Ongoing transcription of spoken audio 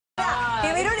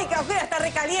Que Verónica Ojeda está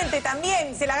recaliente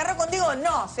también. ¿Se la agarró con Diego?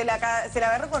 No, se la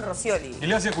agarró con Roscioli. Y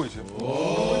le hace juicio.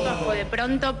 Fue de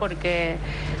pronto porque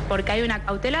hay una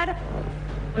cautelar,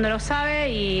 uno lo sabe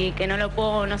y que no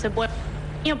se puede,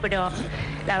 pero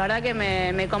la verdad que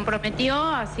me comprometió,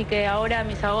 así que ahora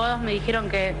mis abogados me dijeron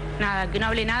que nada, que no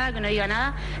hable nada, que no diga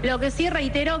nada. Lo que sí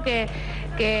reitero que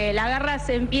la guerra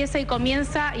se empieza y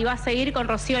comienza y va a seguir con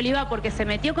Rocío Oliva porque se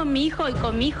metió con mi hijo y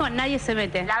con mi hijo nadie se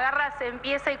mete. La guerra se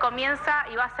empieza y comienza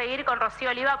y va a seguir con Rocío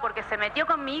Oliva porque se metió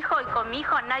con mi hijo y con mi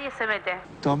hijo nadie se mete.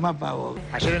 Toma pavo.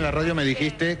 Ayer en la radio me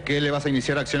dijiste que le vas a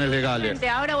iniciar acciones legales.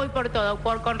 Ahora voy por todo,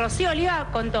 con Rocío Oliva,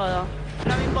 con todo.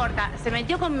 No me importa. Se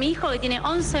metió con mi hijo que tiene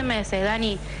 11 meses,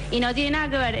 Dani, y no tiene nada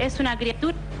que ver. Es una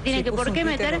criatura que tiene que por qué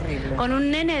meter con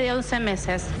un nene de 11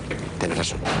 meses. Tenés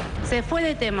razón. Se fue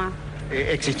de tema.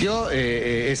 ¿Existió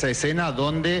esa escena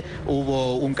donde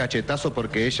hubo un cachetazo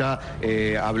porque ella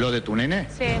habló de tu nene?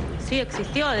 Sí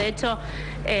existió. De hecho,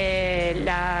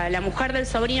 la mujer del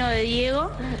sobrino de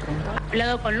Diego ha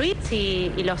hablado con Luis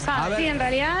y lo sabe. Sí, en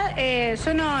realidad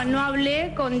yo no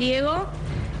hablé con Diego.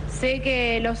 Sé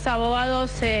que los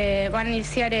abogados van a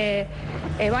iniciar,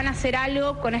 van a hacer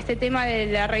algo con este tema de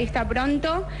la revista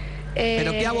Pronto.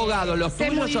 ¿Pero qué abogados? ¿Los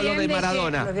tuyos o los de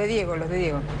Maradona? Los de Diego.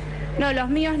 No, los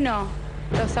míos no.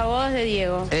 Los abogados de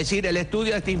Diego. Es decir, el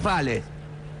estudio de Stinfales.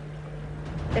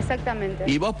 Exactamente.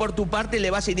 ¿Y vos por tu parte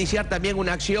le vas a iniciar también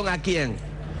una acción a quién?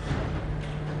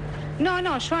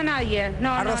 No, yo a nadie.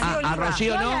 No, ¿A Rocío Oliva? ¿A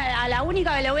Rocío no? A la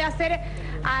única que le voy a hacer...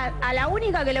 A la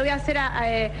única que le voy a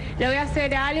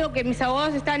hacer algo que mis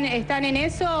abogados están en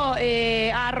eso,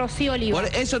 a Rocío Oliva.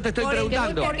 Por eso te estoy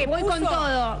preguntando.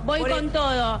 Voy con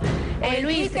todo.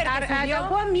 Luis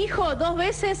atacó a mi hijo 2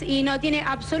 veces y no tiene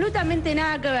absolutamente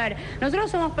nada que ver.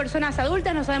 Nosotros somos personas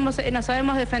adultas, nos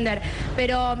sabemos defender,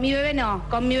 pero mi bebé no,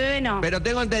 con mi bebé no. Pero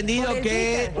tengo entendido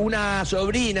que una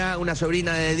sobrina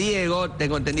de Diego,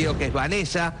 tengo entendido que es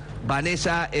Vanessa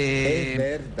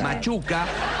Machuca,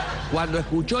 cuando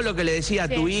escuchó lo que le decía a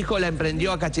tu hijo, la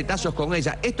emprendió a cachetazos con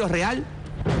ella. ¿Esto es real?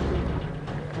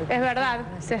 Es verdad,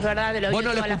 lo ¿Vos vi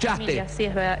no lo toda la escuchaste? familia. Sí,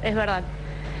 es verdad.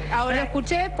 Ahora lo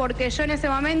escuché porque yo en ese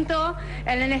momento,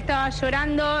 el nene estaba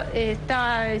llorando,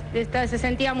 se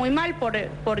sentía muy mal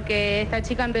porque esta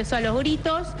chica empezó a los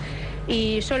gritos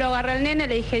y yo lo agarré al nene,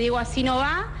 le dije, Diego, así no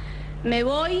va, me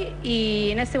voy, y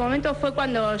en ese momento fue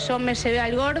cuando yo me llevé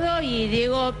al gordo y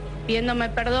Diego pidiéndome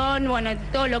perdón, bueno,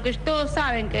 todos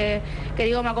saben que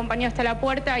Diego me acompañó hasta la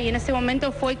puerta y en ese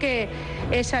momento fue que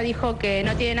ella dijo que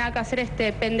no tiene nada que hacer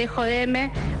este pendejo de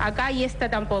M acá y esta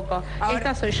tampoco. Ahora,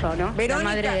 esta soy yo, ¿no?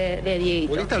 Verónica, la madre de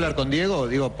Dieguito. ¿Pudiste hablar con Diego?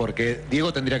 Digo, porque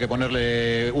Diego tendría que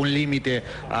ponerle un límite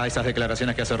a esas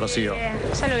declaraciones que hace Rocío.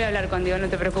 Ya lo voy a hablar con Diego, no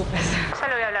te preocupes.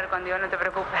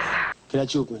 Que la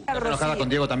chupen. ¿Estás enojada con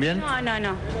Diego también?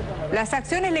 No. Las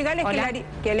acciones legales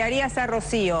que le harías a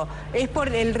Rocío, ¿es por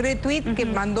el retweet que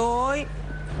mandó hoy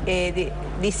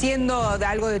diciendo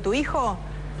algo de tu hijo?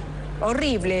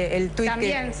 Horrible el tweet.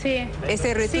 También, sí.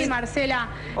 Ese retweet. Sí, Marcela.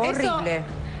 Horrible.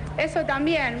 Eso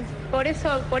también. Por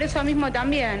eso mismo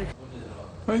también.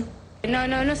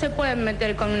 No se pueden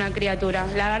meter con una criatura.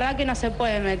 La verdad que no se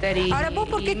puede meter. Ahora, ¿vos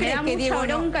por qué crees que Diego me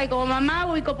da mucha bronca y como mamá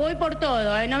voy por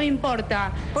todo, no me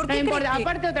importa. ¿Por qué no me importa. crees que...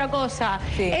 Aparte otra cosa,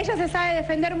 sí. Ella se sabe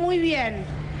defender muy bien.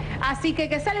 Así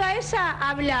que salga ella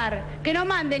a hablar, que no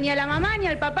mande ni a la mamá, ni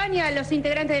al papá, ni a los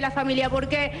integrantes de la familia,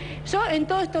 porque yo en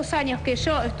todos estos años que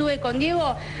yo estuve con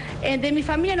Diego, de mi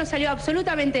familia no salió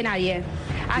absolutamente nadie.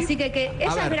 Así que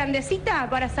ella es grandecita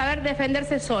para saber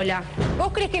defenderse sola.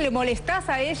 ¿Vos crees que le molestás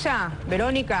a ella,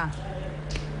 Verónica?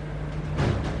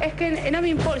 Es que no me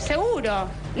importa, seguro.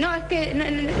 No, es que...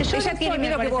 ella tiene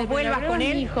miedo que vos vuelvas con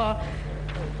él. Hijo.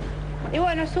 Y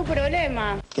bueno, es su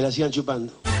problema. Que la sigan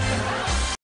chupando.